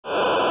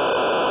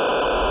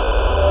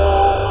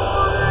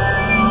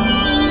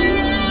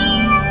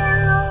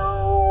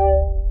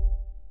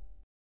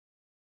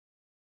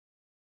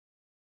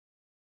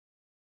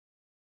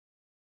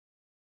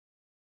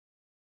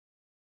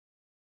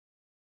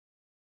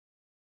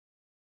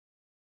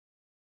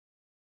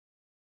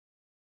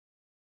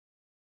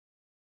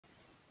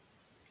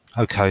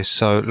Okay,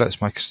 so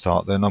let's make a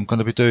start then. I'm going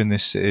to be doing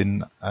this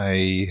in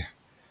a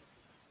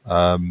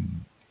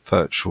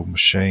virtual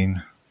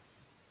machine.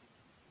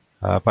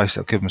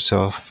 Basically, I'll give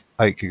myself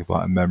 8 GB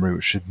of memory,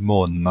 which is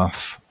more than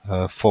enough.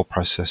 4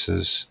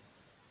 processors,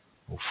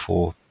 or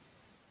four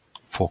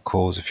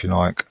cores, if you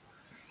like.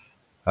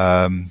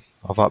 I've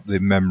upped the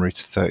memory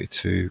to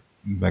 32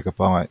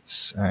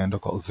 megabytes, and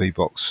I've got the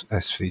VBox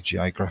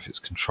SVGA graphics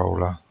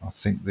controller. I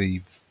think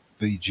the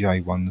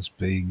VGA one's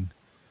being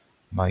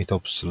made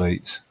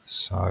obsolete,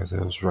 so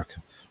there was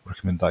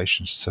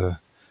recommendations to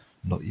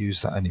not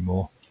use that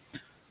anymore.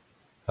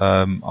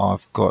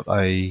 I've got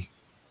a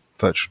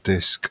virtual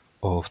disk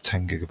of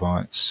 10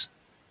 gigabytes,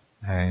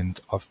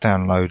 and I've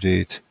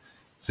downloaded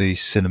the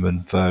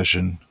Cinnamon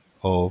version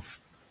of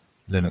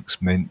Linux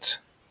Mint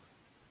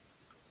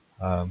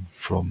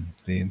from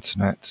the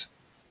internet,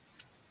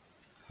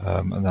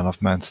 and then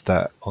I've mounted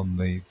that on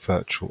the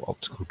virtual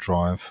optical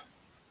drive.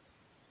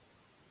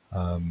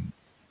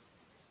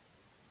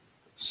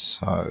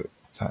 So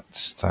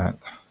that's that.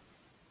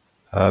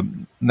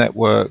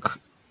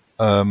 Network,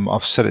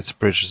 I've set it to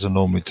bridge as I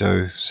normally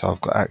do, so I've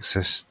got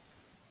access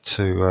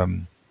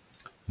to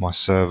my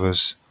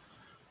servers.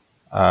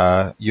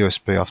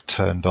 USB I've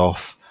turned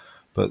off,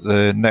 but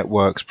the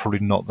network's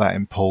probably not that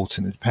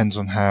important. It depends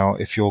on how,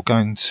 if you're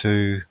going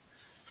to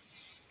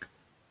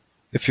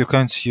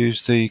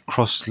use the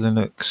cross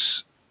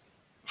Linux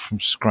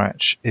from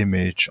scratch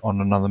image on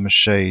another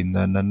machine,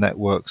 then the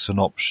network's an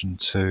option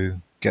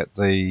to get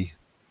the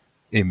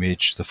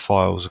image, the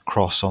files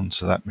across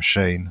onto that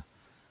machine.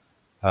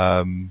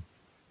 Obviously,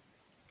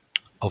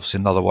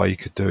 another way you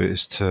could do it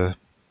is to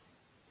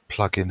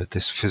plug in a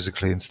disk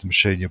physically into the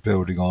machine you're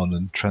building on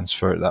and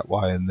transfer it that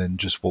way, and then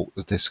just walk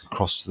the disk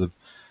across to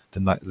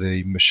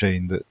the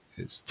machine that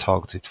it's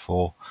targeted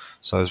for.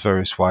 So there's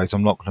various ways.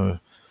 I'm not going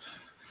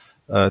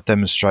to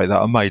demonstrate that.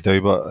 I may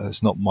do, but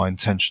it's not my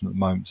intention at the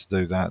moment to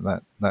do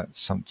that.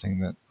 That's something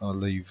that I'll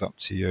leave up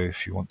to you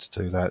if you want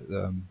to do that.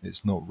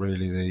 It's not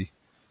really the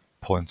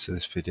point of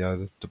this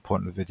video. The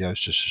point of the video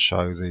is just to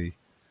show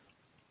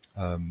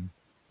um,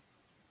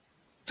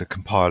 the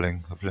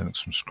compiling of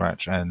Linux from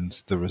scratch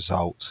and the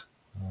result,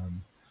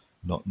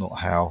 not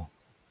how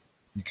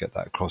you get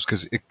that across,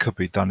 because it could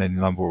be done in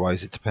a number of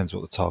ways. It depends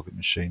what the target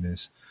machine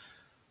is,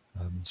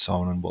 and so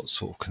on, and what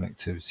sort of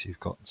connectivity you've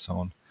got, and so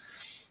on.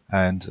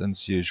 And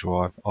as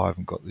usual, I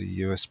haven't got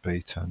the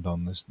USB turned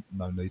on. There's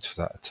no need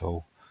for that at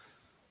all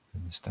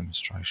in this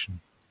demonstration.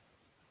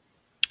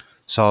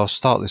 So I'll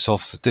start this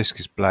off. The disk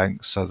is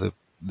blank, so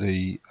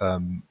the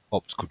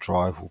optical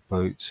drive will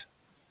boot.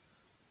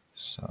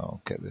 So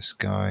I'll get this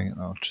going,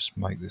 and I'll just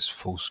make this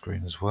full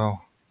screen as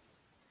well.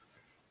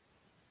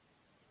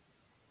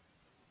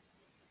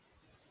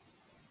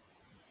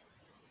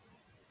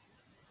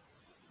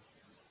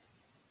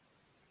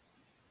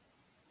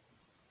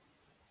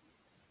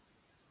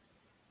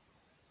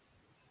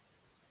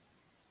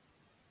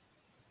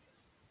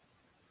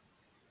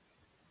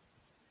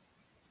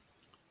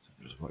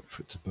 Just wait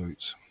for it to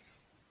boot.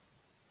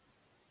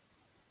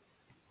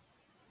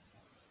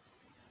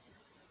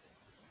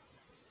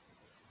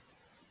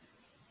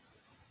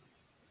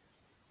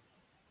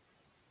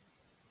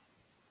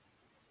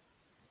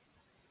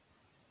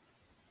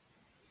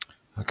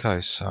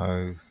 Okay,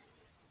 so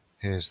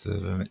here's the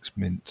Linux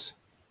Mint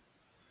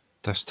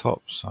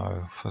desktop.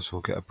 So first of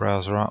all, get a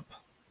browser up.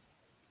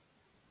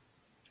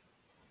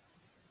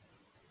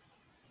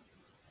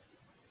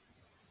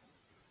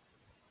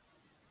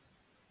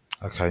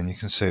 Okay, and you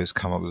can see it's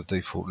come up with the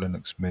default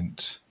Linux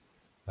Mint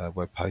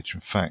web page.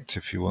 In fact,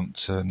 if you want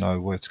to know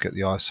where to get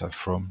the ISO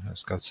from,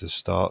 let's go to the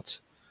start,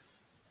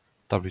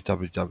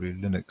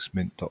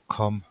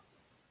 www.linuxmint.com.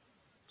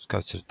 Let's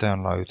go to the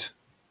download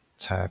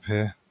tab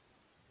here,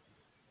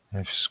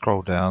 and if you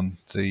scroll down,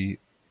 the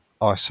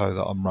ISO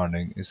that I'm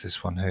running is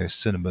this one here,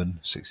 Cinnamon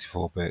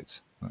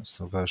 64-bit. That's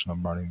the version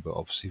I'm running, but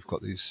obviously you've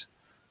got these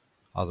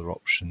other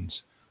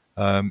options.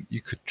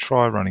 You could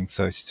try running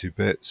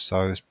 32-bit,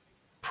 so it's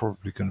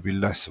probably going to be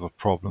less of a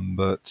problem,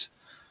 but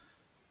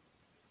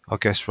I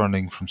guess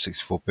running from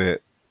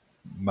 64-bit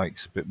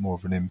makes a bit more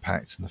of an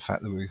impact in the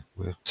fact that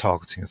we're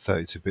targeting a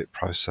 32-bit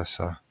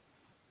processor,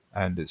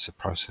 and it's a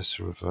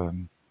processor of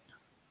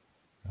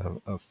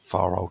a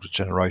far older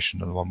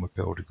generation than the one we're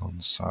building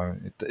on, so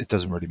it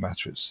doesn't really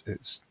matter.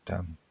 It's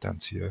down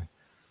to you.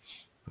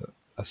 But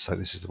as I say,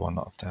 this is the one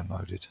that I've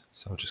downloaded,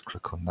 so I'll just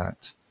click on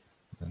that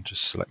and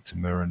just select a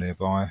mirror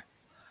nearby.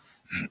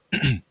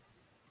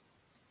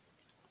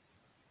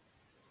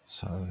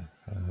 So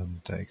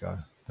there you go.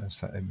 There's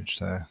that image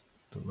there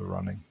that we're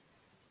running.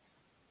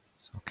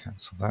 So I'll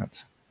cancel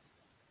that.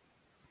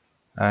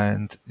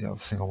 And the other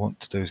thing I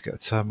want to do is get a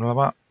terminal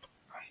up.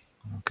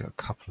 I'll get a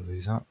couple of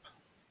these up.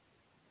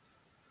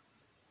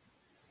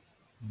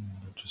 And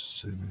I'll just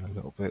zoom in a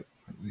little bit,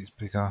 make these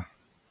bigger.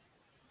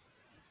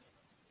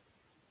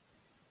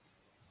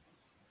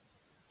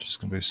 Just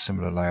going to be a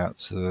similar layout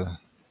to the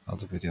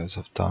other videos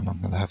I've done. I'm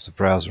going to have the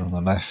browser on the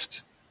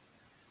left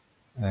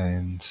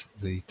and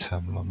the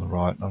terminal on the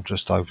right. I've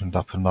just opened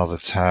up another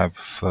tab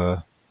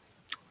for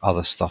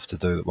other stuff to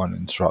do that won't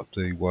interrupt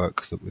the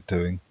work that we're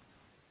doing.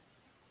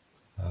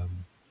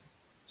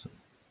 So,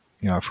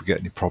 if we get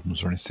any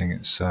problems or anything,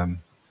 it's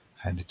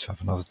handy to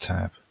have another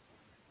tab.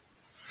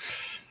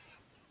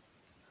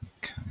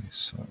 Okay,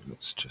 so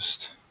let's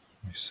just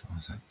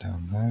resize that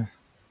down there.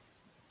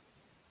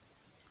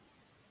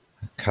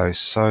 Okay,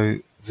 so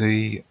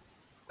the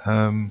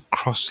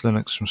Cross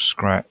Linux from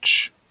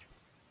Scratch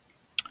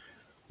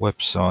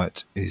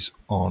website is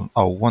on.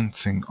 Oh, one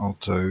thing I'll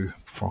do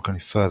before I go any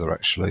further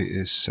actually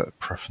is set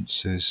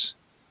preferences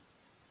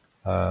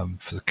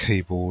for the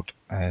keyboard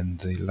and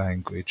the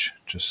language,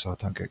 just so I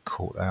don't get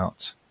caught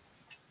out.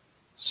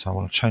 So I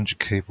want to change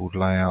the keyboard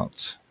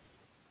layout.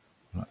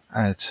 I want to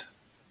add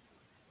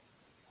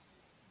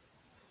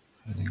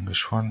an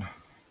English one.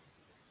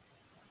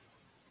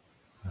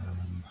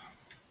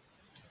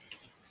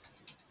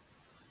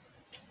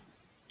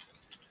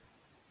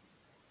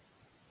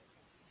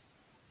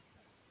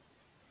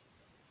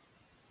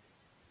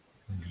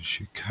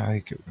 English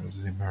UK, get rid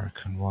of the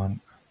American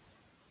one.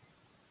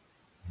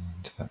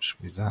 And that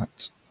should be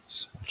that.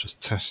 So I'll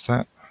just test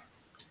that.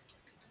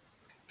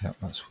 Yep,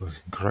 that's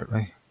working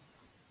correctly.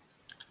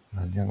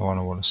 And the other one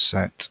I want to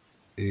set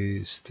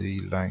is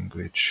the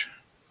language.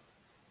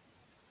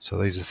 So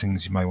these are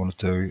things you may want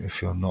to do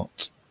if you're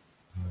not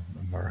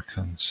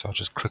American. So I'll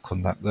just click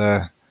on that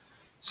there,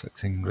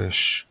 select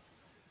English,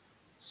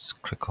 just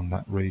click on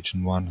that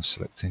region one,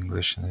 select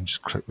English, and then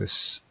just click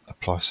this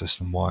apply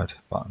system wide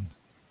button.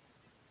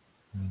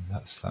 And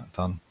that's that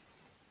done.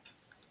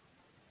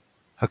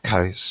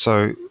 Okay,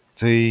 so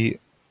the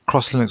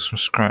Cross Linux from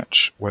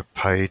Scratch web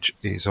page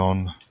is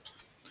on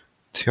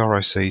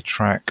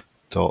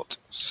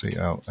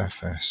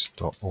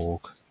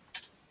tractrack.clfs.org.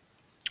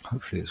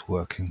 Hopefully it's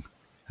working.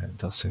 It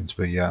does seem to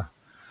be, yeah.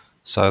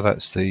 So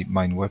that's the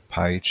main web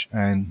page,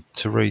 and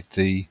to read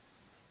the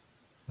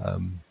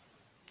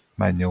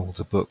manual,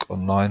 the book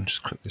online,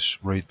 just click this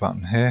read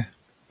button here.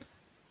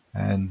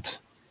 And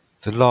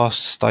the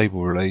last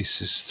stable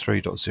release is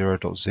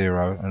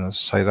 3.0.0, and as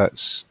I say,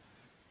 that's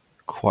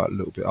quite a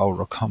little bit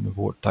older. I can't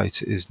remember what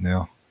date it is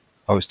now.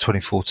 Oh, it's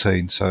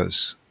 2014, so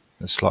it's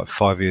like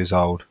 5 years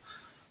old.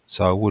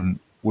 So I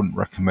wouldn't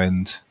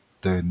recommend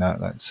doing that.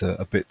 That's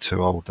a bit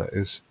too old, that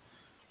is.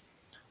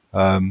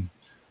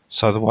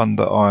 So the one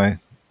that I'm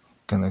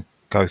going to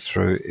go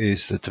through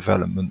is the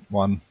development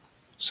one.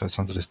 So it's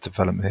under this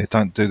development here.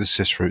 Don't do the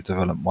sysroot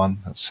development one.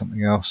 That's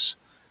something else.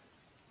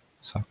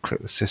 So I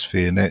click the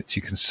sysvinit.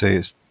 You can see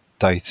it's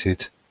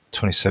dated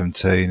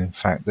 2017. In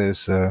fact,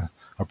 there's I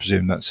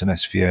presume that's an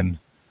SVN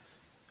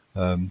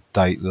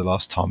date the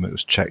last time it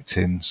was checked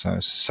in. So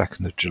it's the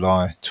 2nd of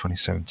July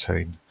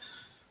 2017.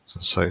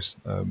 So it's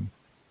about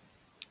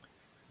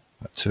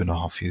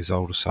 2.5 years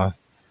old or so.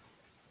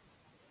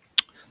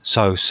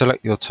 So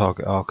select your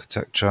target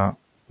architecture.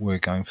 We're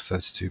going for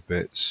 32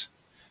 bits.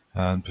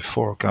 And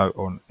before I go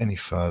on any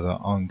further,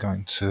 I'm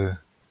going to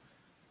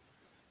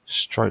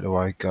straight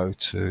away go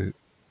to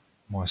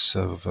my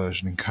server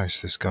version in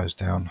case this goes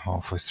down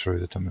halfway through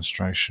the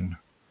demonstration.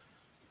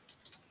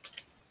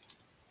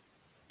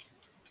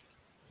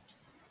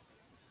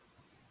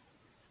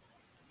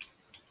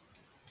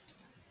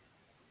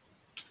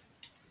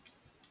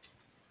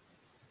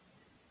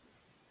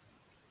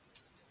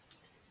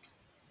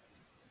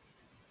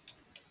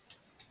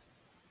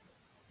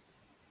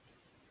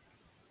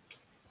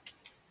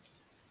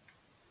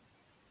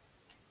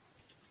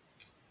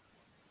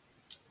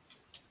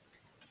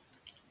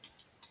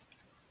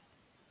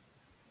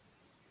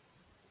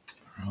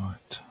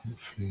 Right,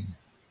 hopefully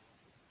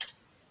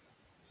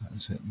that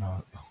is it. No,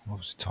 I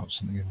obviously typed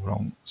something in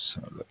wrong,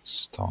 so let's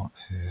start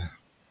here.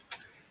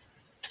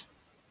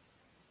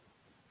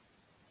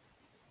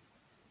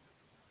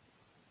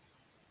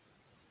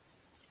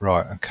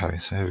 Right, okay,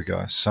 so here we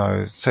go.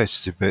 So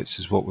 32 bits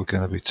is what we're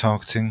going to be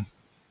targeting.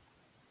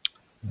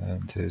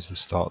 And here's the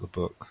start of the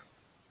book.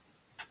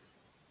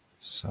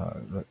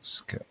 So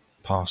let's get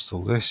past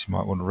all this. You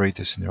might want to read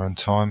this in your own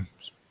time.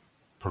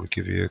 Probably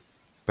give you a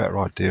better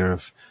idea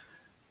of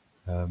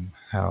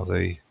how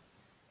the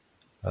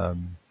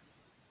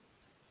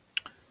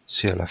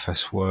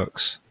CLFS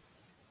works.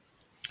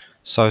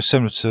 So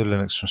similar to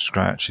Linux from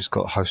Scratch, it's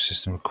got host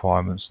system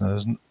requirements. Now,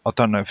 I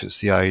don't know if it's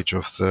the age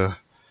of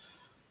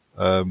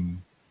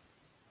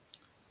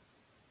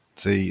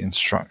the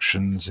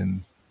instructions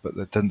but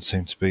there doesn't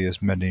seem to be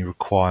as many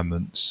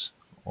requirements,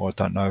 or I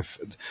don't know if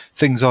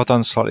things are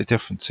done slightly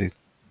differently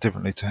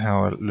to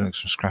how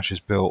Linux from Scratch is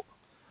built.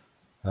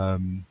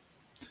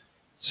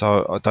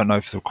 So I don't know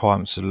if the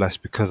requirements are less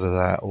because of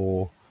that,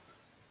 or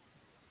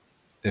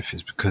if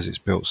it's because it's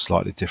built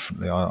slightly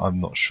differently.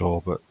 I'm not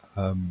sure, but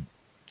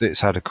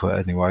it's adequate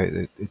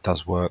anyway. It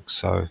does work.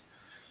 So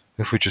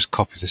if we just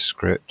copy this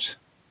script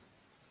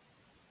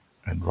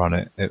and run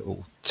it, it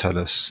will tell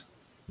us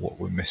what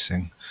we're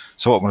missing.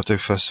 So what I'm going to do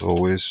first of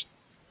all is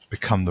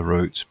become the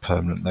root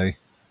permanently.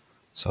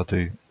 So I'll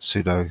do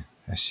sudo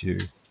su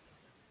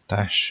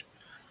dash.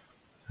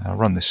 I'll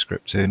run this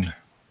script in,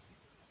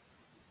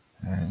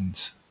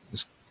 and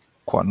it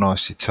quite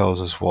nicely tells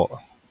us what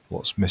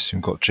what's missing.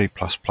 We've got G++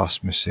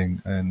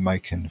 missing and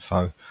make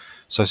info.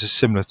 So this is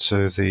similar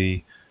to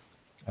the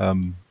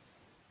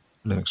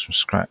Linux from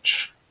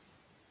scratch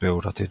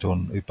build I did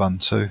on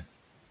Ubuntu.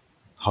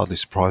 Hardly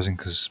surprising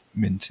because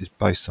Mint is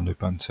based on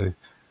Ubuntu.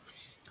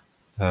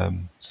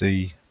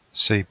 The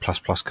C++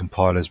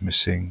 compiler is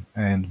missing,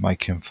 and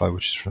make info,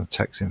 which is from the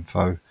text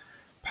info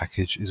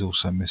package, is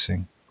also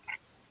missing.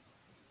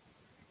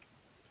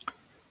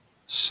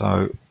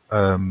 So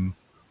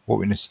what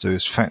we need to do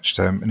is fetch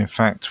them, and in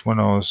fact when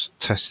I was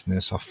testing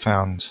this I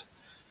found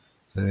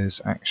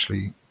there's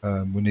actually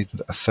we need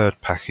a third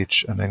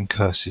package, an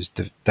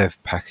ncurses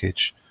dev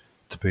package,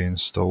 to be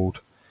installed.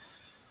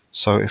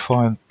 So if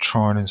I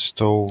try and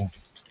install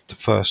the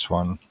first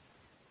one,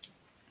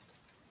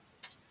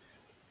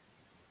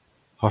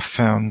 I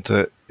found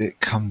that it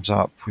comes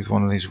up with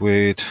one of these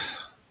weird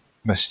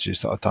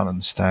messages that I don't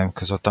understand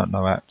because I don't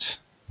know apt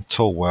at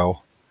all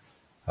well.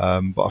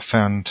 But I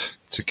found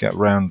to get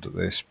around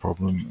this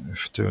problem,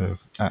 if I do an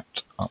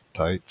apt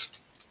update,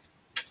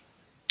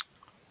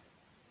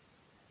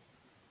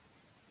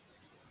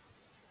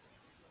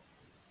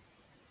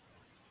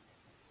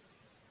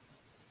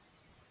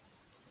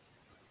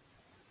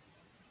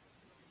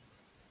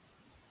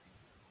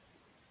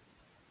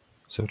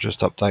 so just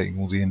updating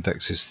all the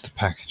indexes to the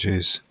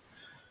packages.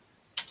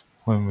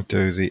 When we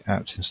do the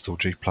apt install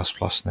G++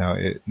 now,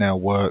 it now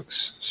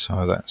works,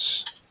 so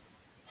that's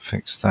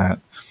fixed that.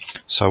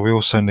 So we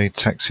also need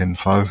text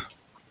info,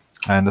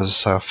 and as I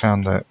say, I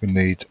found that we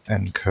need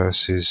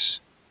ncurses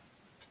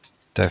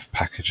dev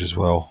package as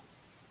well.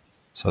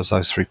 So it's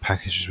those three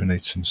packages we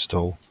need to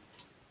install.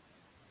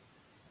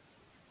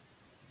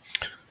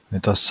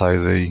 It does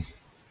say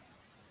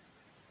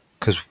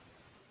because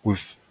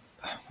we've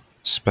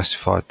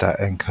specified that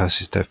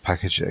ncurses dev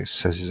package, it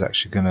says it's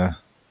actually going to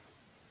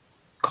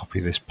copy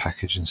this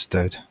package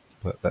instead,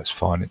 but that's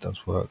fine, it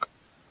does work.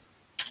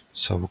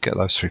 So we'll get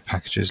those three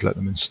packages, let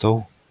them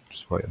install.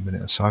 Just wait a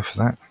minute or so for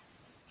that.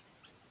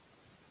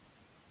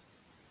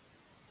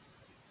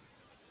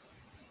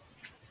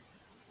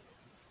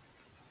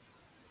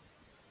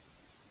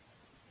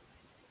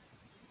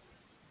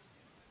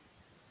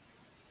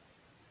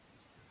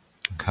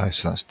 Okay,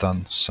 so that's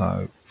done.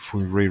 So if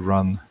we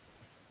rerun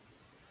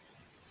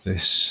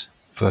this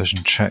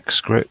version check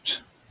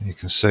script, you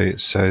can see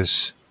it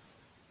says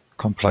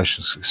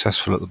compilation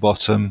successful at the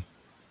bottom,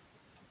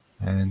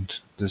 and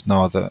there's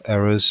no other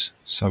errors,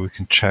 so we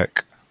can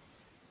check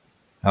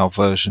our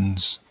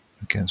versions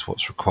against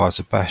what's required.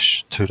 So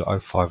bash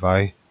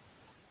 2.05a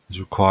is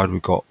required,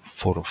 we've got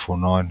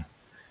 4.49,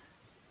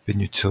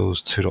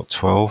 binutils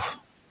 2.12,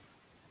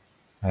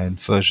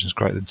 and versions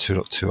greater than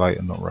 2.28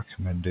 are not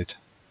recommended.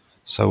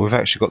 So we've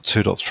actually got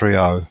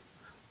 2.30,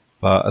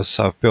 but as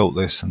I've built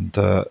this and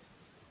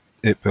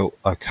it built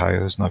okay,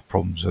 there's no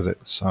problems with it,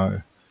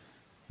 so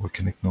we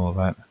can ignore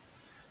that.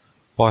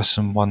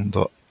 Bison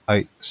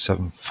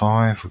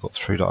 1.875, we've got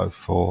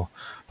 3.04.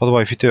 By the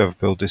way, if you do ever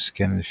build this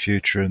again in the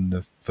future and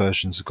the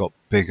versions have got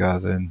bigger,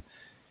 then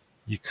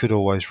you could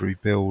always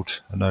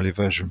rebuild an earlier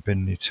version of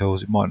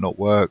binutils. It might not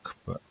work,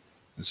 but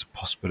there's a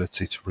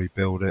possibility to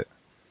rebuild it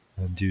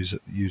and use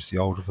the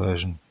older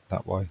version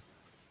that way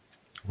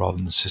rather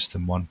than the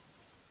system one.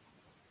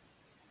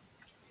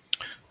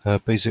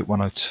 bzip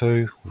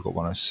 102, we've got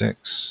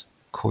 106.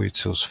 Core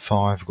utils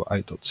 5, we've got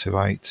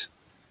 8.28.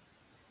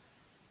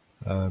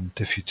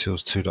 Diff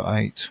utils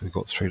 2.8, we've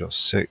got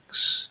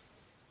 3.6.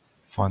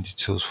 Find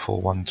utils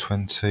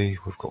 4.120,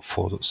 we've got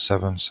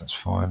 4.7, so that's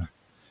fine.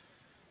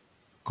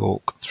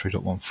 Gawk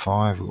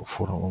 3.15, we've got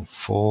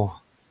 4.14.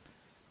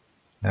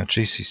 Now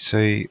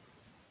GCC,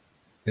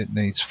 it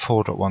needs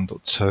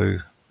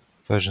 4.1.2,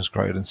 versions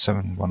greater than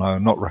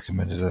 7.10, not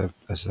recommended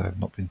as they have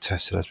not been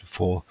tested as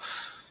before.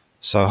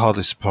 So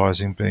hardly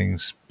surprising, being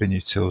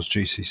binutils,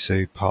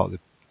 GCC, part of the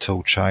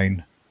tool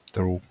chain,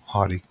 they're all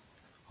highly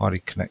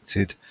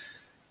connected.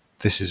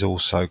 This is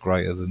also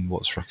greater than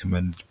what's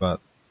recommended, but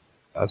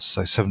as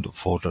I say,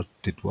 7.4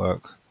 did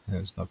work,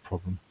 there's no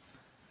problem.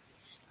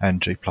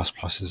 And G++ is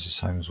the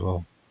same as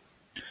well.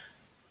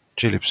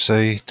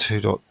 glibc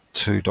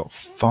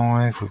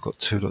 2.2.5, we've got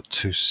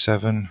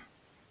 2.27.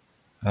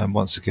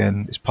 Once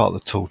again, it's part of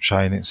the tool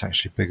chain, it's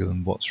actually bigger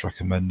than what's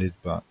recommended,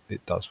 but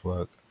it does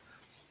work.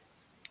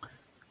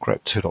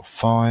 grep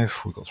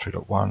 2.5, we've got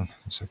 3.1,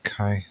 that's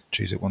okay.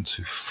 gzip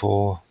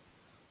 124,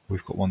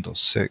 we've got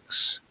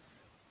 1.6.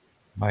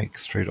 make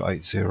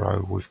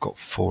 3.80, we've got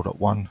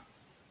 4.1.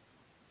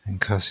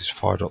 ncurses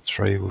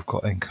 5.3, we've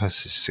got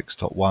ncurses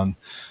 6.1.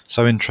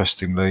 So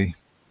interestingly,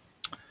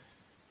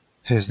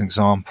 here's an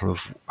example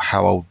of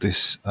how old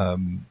this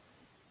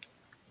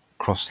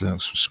cross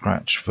Linux from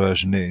scratch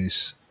version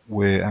is.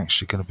 We're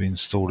actually going to be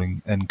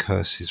installing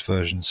ncurses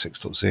version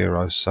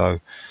 6.0, so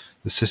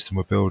the system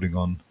we're building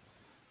on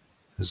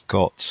has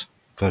got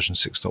version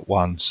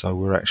 6.1, so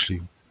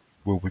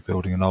we'll be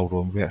building an old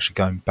one. We're actually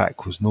going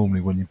backwards.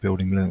 Normally when you're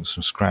building Linux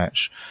from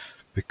scratch,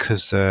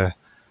 because they're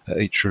at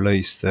each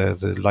release they're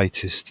the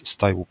latest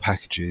stable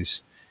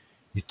packages,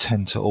 you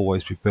tend to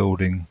always be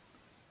building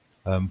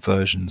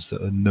versions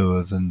that are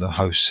newer than the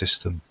host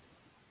system.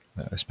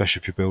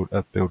 especially if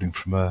you're building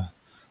from a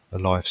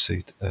live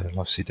CD or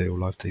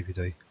live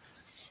DVD.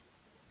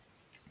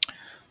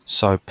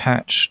 So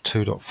patch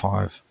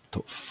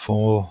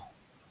 2.5.4,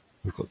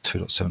 we've got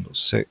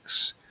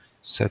 2.7.6,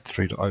 Z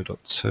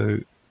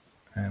 3.0.2,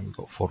 and we've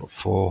got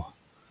 4.4,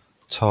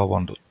 tar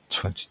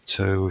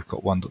 1.22, we've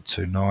got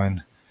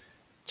 1.29,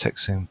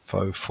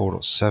 TextInfo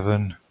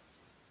 4.7,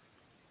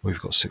 we've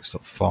got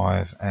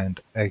 6.5, and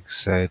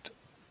EggZ,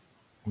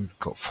 we've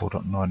got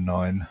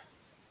 4.99, and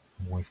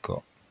we've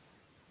got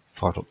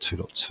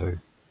 5.2.2.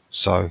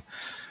 So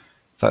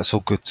that's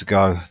all good to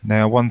go.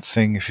 Now, one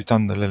thing, if you've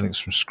done the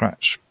Linux from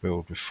scratch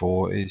build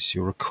before, is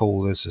you'll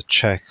recall there's a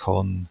check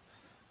on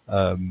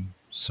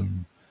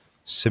some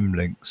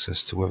symlinks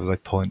as to whether they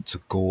point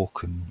to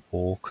Gawk and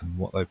Awk and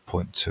what they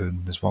point to,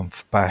 and there's one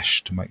for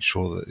Bash to make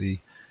sure that the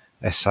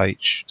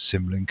SH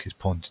symlink is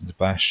pointing to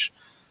Bash.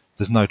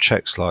 There's no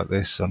checks like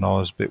this, and I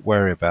was a bit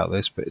wary about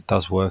this, but it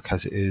does work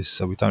as it is,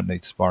 so we don't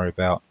need to worry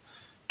about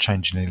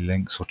changing any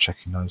links or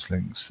checking those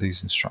links.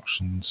 These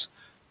instructions,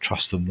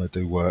 trust them, they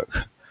do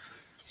work.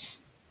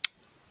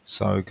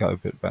 So go a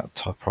bit about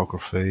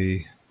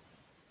typography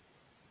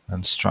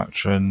and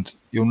structure, and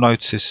you'll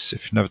notice,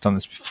 if you've never done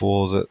this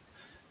before, that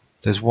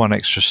there's one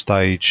extra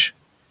stage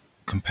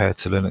compared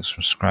to Linux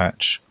from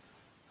scratch.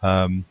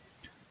 That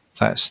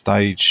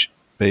stage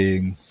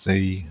being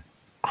the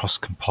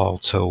cross-compile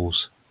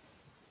tools.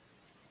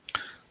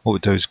 What we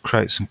do is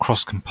create some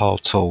cross-compile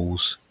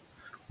tools,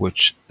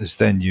 which is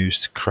then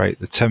used to create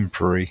the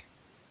temporary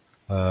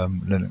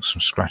Linux from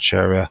scratch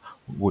area,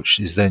 which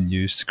is then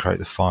used to create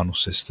the final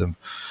system.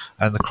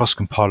 And the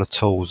cross-compiler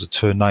tools are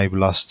to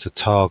enable us to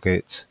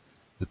target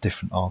the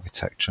different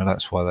architecture.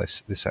 That's why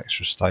this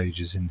extra stage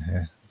is in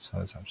here. So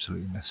it's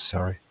absolutely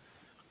necessary.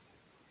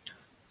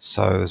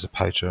 So there's a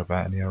page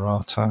about an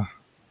errata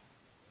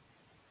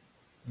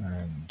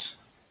and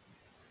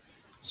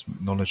some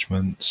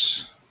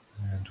acknowledgements,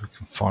 and we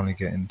can finally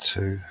get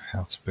into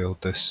how to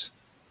build this.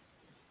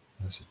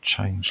 There's a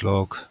change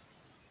log.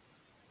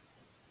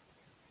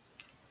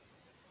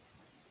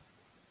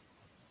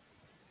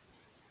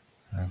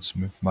 And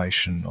some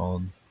information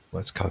on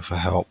where to go for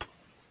help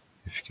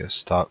if you get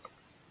stuck,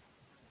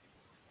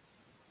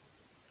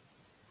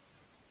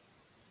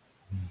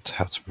 and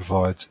how to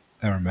provide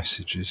error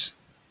messages.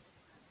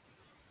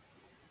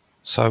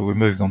 So we're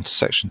moving on to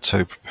section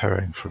 2,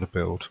 preparing for the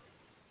build.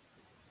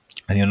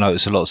 And you'll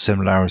notice a lot of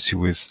similarity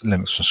with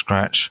Linux from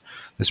scratch.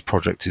 This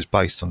project is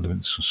based on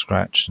Linux from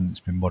scratch, and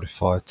it's been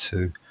modified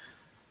to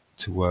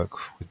work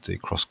with the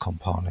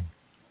cross-compiling.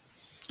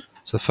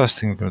 So the first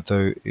thing we're going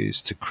to do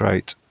is to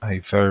create a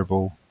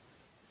variable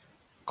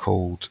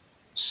called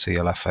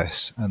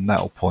CLFS, and that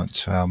will point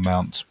to our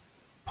mount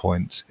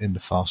point in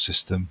the file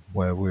system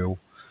where we'll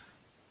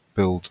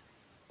build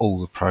all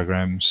the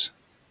programs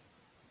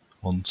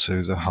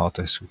onto the hard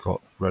disk we've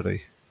got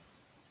ready.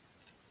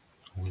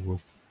 We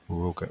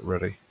will get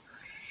ready.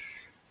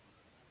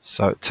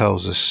 So it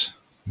tells us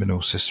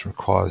minimal system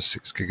requires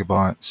 6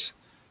 gigabytes,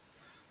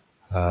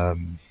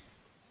 and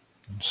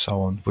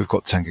so on. We've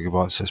got 10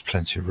 gigabytes, so there's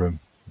plenty of room,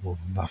 more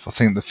than enough. I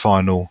think the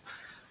final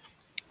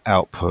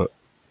output,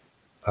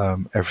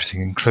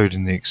 everything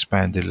including the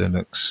expanded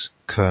Linux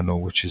kernel,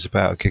 which is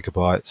about 1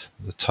 gigabyte,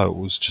 the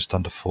total is just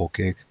under 4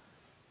 gig.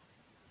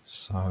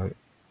 So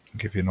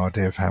give you an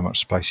idea of how much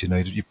space you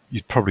need.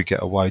 You'd probably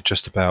get away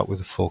just about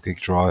with a 4 gig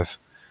drive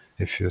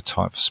if you're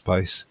tight for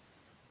space.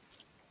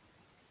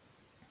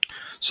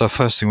 So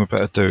first thing we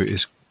better do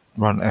is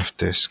run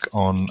fdisk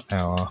on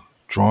our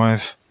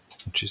drive,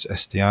 which is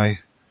SDA.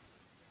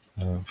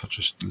 If I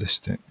just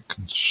list it, I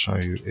can show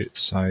you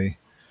it's a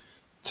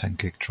 10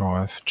 gig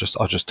drive.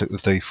 I just took the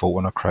default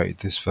when I created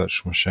this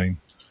virtual machine.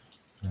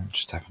 It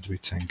just happened to be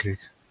 10 gig.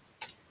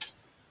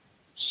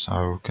 So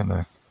we're going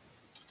to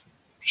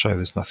show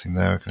there's nothing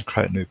there. We're going to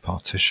create a new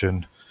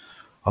partition.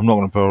 I'm not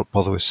going to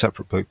bother with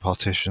separate boot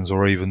partitions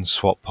or even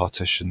swap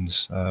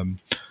partitions.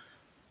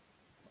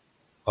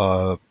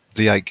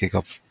 The 8 gig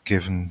I've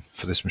given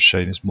for this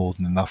machine is more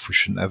than enough. We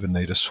shouldn't ever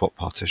need a swap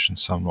partition,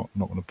 so I'm not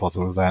going to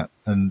bother with that.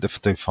 And if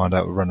I do find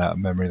out we run out of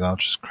memory, then I'll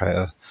just create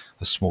a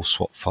small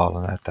swap file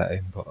and add that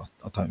in, but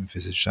I don't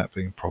envisage that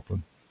being a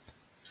problem.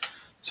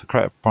 So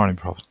create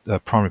a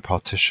primary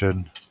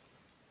partition.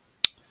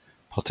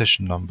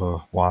 Partition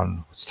number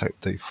 1, let's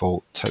take the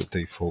default, take the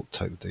default,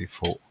 take the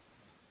default.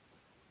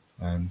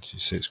 And you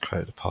see it's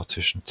created a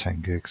partition of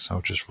 10 gigs, so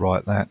I'll just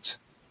write that.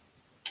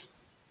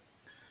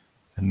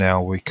 And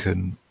now we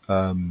can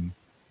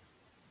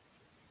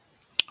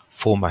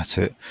format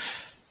it.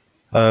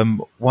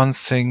 One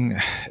thing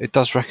it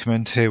does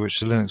recommend here, which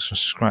the Linux from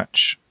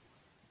scratch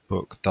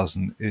book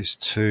doesn't, is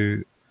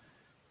to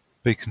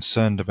be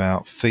concerned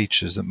about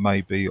features that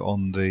may be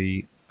on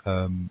the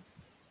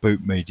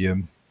boot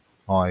medium,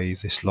 i.e.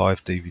 this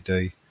live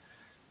DVD,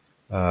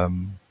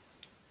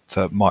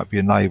 that might be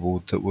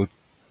enabled, that would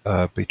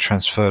be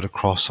transferred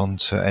across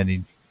onto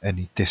any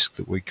disk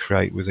that we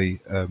create with the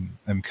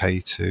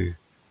MK2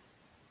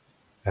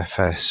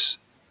 FS.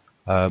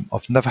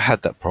 I've never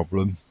had that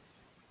problem,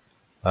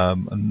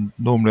 and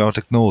normally I'd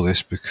ignore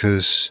this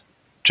because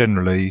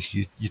generally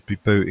you'd be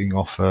booting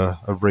off a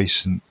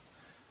recent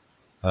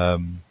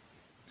live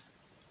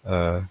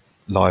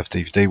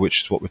DVD,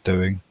 which is what we're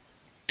doing,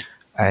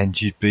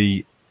 and you'd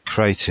be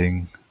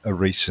creating a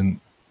recent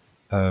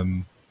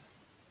version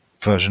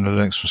of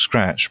Linux from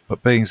scratch.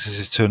 But being this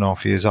is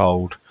 2.5 years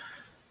old,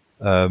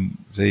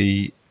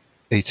 the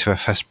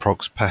E2FS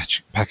progs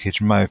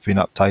package may have been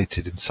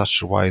updated in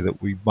such a way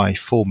that we may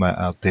format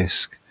our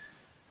disk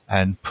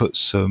and put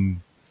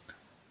some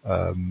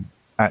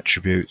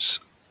attributes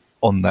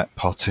on that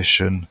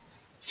partition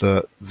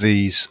that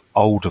these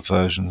older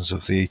versions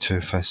of the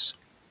E2FS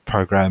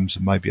programs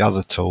and maybe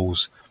other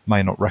tools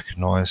may not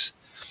recognize.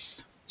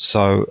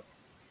 So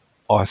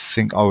I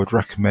think I would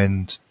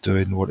recommend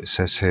doing what it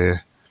says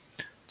here,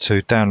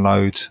 to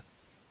download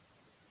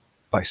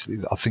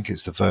basically, I think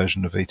it's the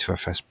version of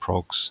E2FS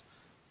progs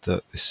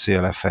that the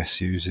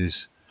CLFS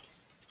uses,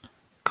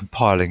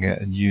 compiling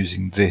it and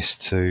using this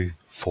to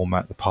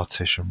format the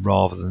partition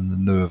rather than the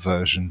newer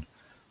version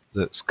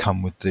that's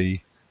come with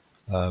the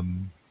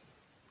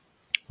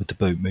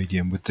boot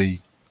medium, with the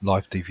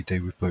live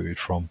DVD we've booted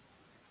from.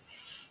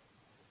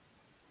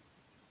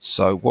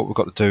 So what we've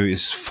got to do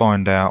is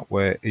find out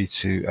where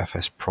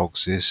E2FS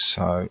progs is.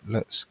 So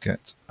let's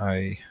get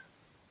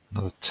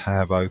another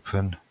tab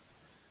open,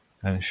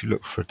 and if you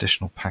look for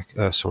additional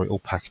all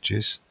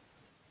packages,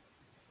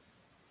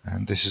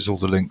 and this is all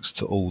the links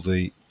to all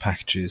the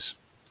packages.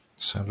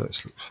 So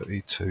let's look for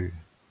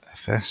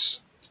E2FS.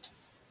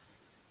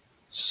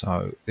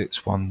 So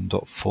it's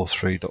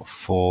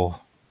 1.43.4.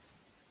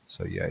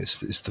 So yeah,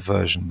 it's the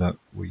version that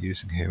we're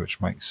using here, which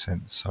makes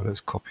sense. So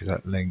let's copy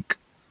that link,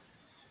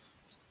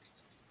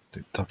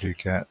 do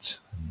wget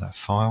and that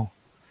file.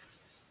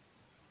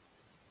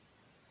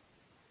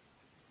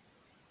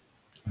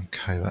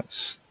 Okay,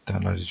 that's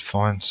downloaded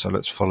fine. So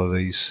let's follow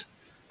these.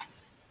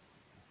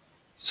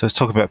 So let's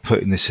talk about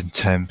putting this in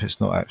temp.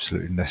 It's not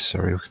absolutely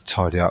necessary. We can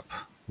tidy up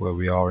where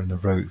we are in the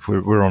route.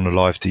 We're on a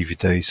live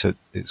DVD, so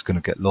it's going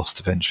to get lost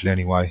eventually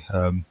anyway.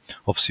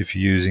 Obviously, if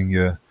you're using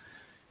your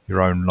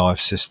own live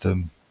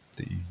system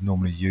that you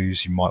normally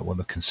use, you might want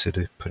to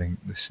consider putting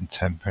this in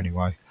temp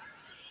anyway.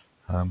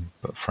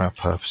 But for our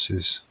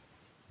purposes,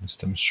 this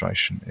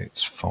demonstration,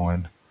 it's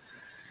fine.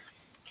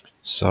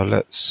 So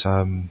let's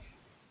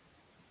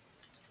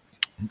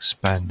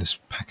expand this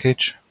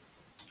package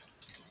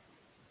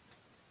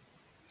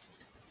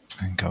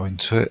and go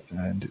into it,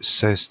 and it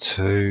says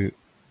to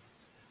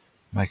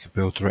make a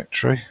build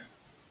directory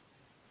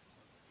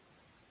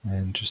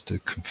and just do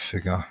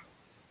configure.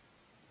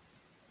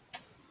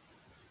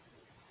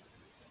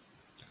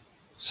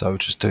 So we're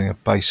just doing a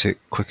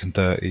basic quick and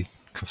dirty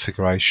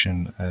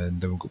configuration, and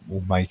then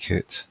we'll make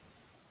it.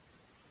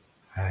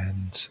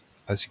 And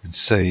as you can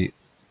see,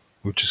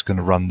 we're just going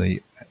to run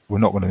we're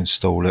not going to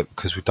install it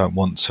because we don't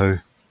want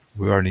to.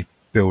 We're only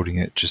building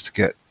it just to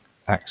get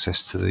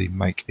access to the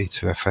make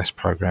E2FS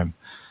program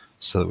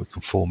so that we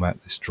can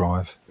format this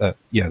drive,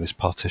 this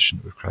partition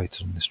that we've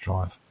created on this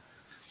drive.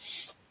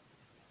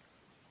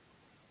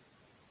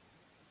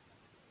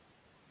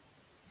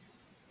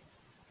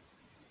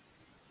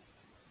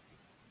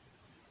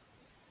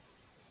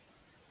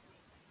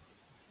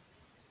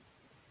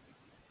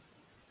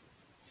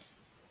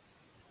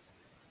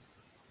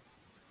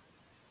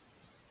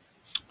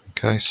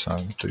 Okay, so I'm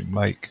going to do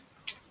make,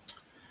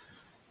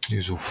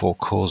 use all 4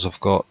 cores I've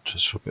got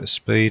just for a bit of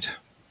speed.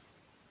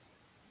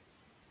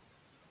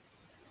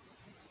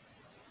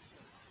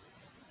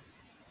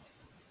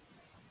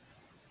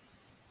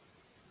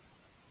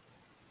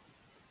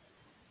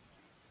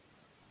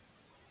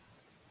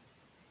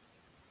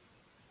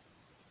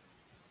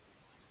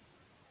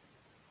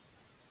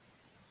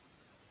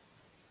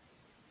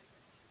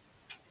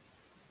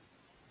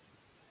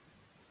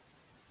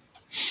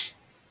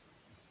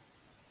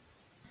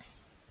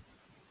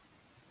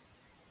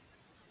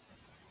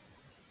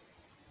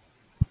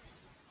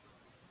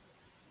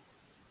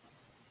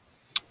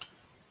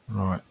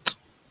 Right.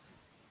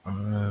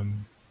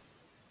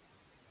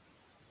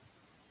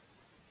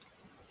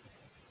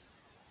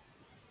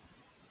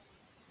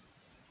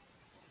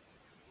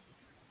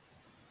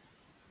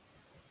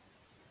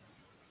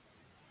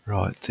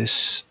 Right,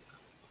 this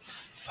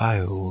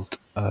failed.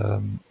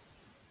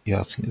 Yeah,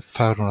 I think it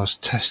failed when I was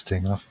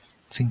testing. I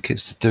think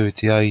it's to do with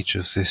the age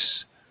of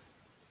this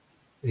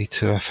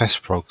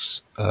E2FS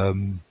progs.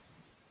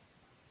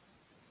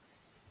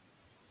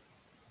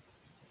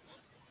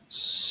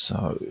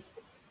 So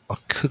I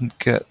couldn't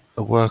get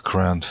a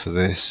workaround for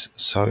this,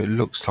 so it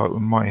looks like we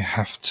might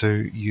have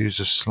to use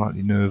a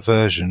slightly newer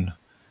version,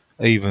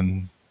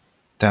 even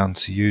down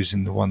to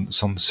using the one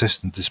that's on the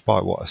system,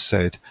 despite what I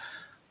said.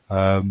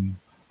 In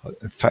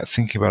fact,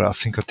 thinking about it, I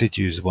think I did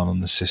use the one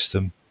on the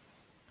system,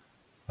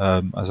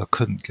 as I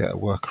couldn't get a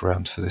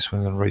workaround for this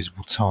within a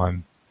reasonable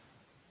time.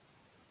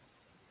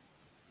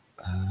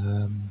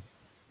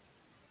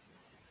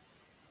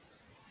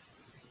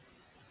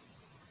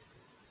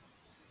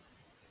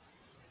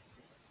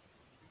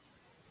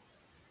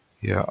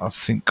 Yeah, I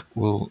think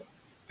we'll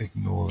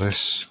ignore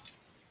this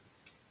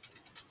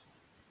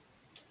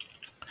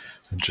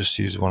and just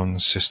use one on the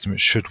system. It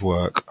should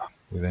work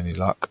with any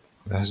luck.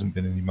 There hasn't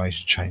been any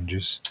major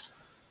changes,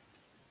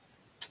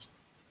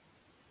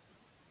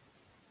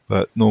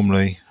 but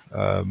normally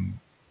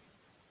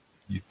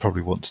you'd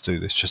probably want to do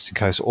this just in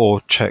case,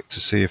 or check to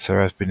see if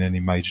there have been any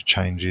major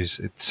changes.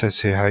 It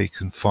says here how you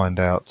can find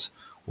out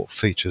what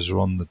features are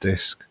on the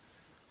disk,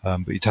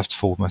 but you'd have to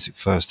format it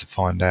first to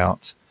find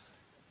out.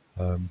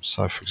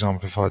 So for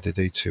example, if I did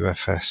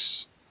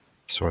E2FS,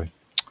 sorry,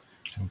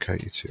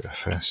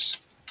 MK2FS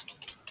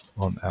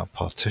on our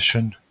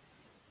partition,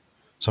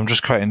 so I'm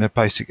just creating a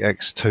basic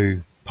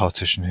X2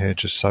 partition here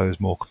just so there's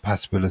more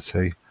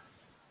compatibility.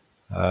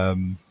 If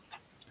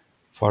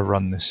I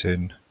run this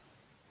in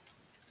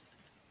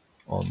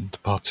on the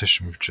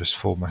partition we've just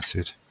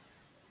formatted,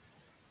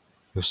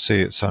 you'll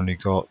see it's only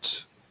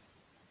got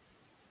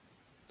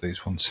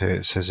these ones here.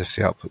 It says if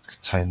the output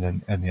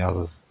contained any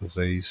other of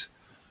these.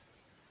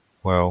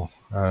 Well,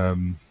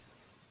 in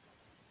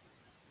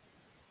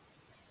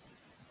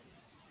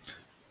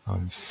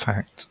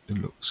fact,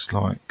 it looks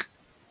like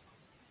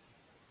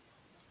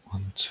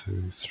 1,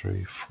 2,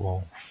 3,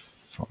 4,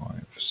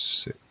 5,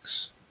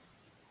 6.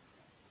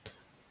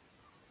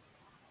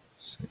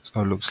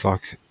 Oh, it looks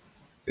like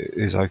it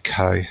is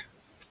okay.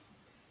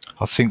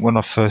 I think when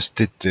I first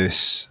did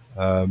this,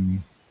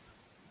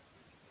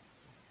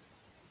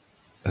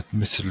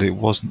 admittedly it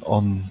wasn't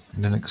on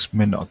Linux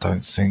Mint, I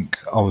don't think.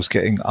 I was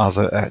getting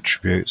other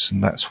attributes,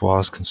 and that's why I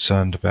was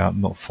concerned about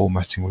not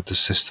formatting with the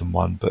system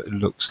one, but it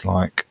looks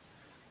like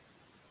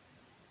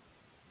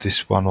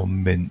this one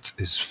on Mint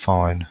is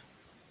fine.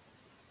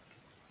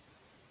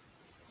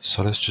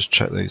 So let's just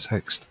check these.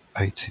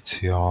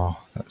 X80TR,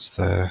 that's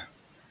there.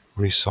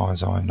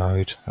 Resize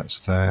inode, that's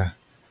there.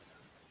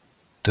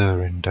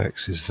 dir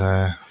index is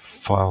there.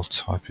 File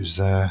type is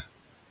there.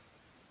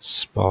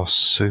 Sparse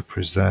super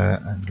is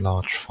there, and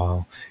large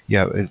file.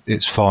 Yeah,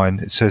 it's fine.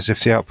 It says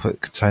if the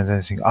output contains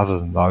anything other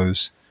than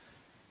those,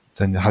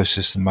 then the host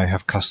system may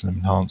have custom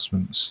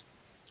enhancements.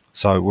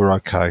 So we're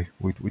okay.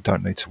 We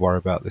don't need to worry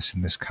about this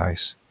in this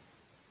case.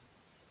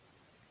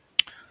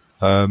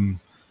 So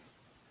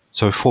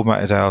we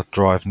formatted our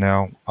drive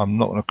now. I'm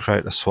not going to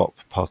create a swap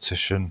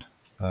partition.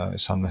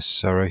 It's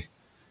unnecessary.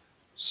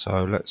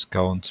 So let's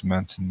go on to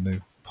mounting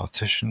new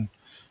partition.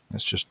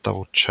 Let's just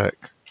double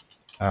check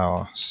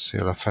our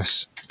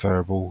CLFS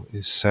variable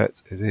is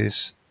set. It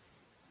is.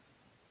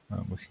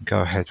 We can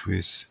go ahead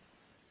with,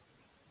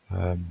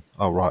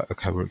 oh right,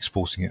 okay, we're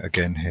exporting it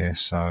again here,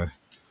 so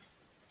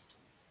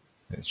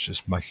it's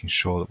just making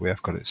sure that we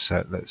have got it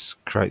set. Let's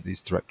create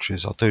these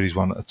directories. I'll do these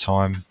one at a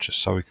time just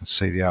so we can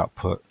see the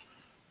output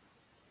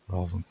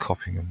rather than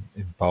copying them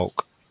in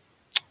bulk.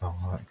 Oh,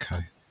 right,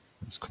 okay,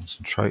 let's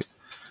concentrate.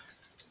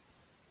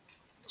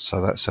 So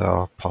that's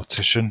our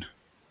partition.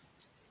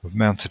 We've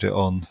mounted it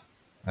on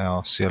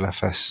our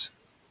CLFS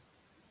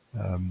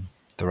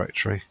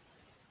directory,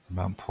 the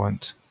mount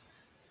point.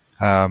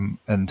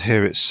 And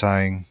here it's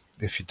saying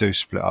if you do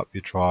split up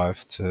your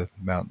drive to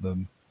mount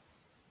them,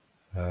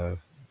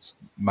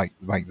 make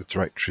the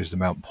directories the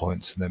mount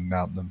points and then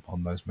mount them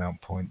on those mount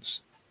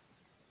points.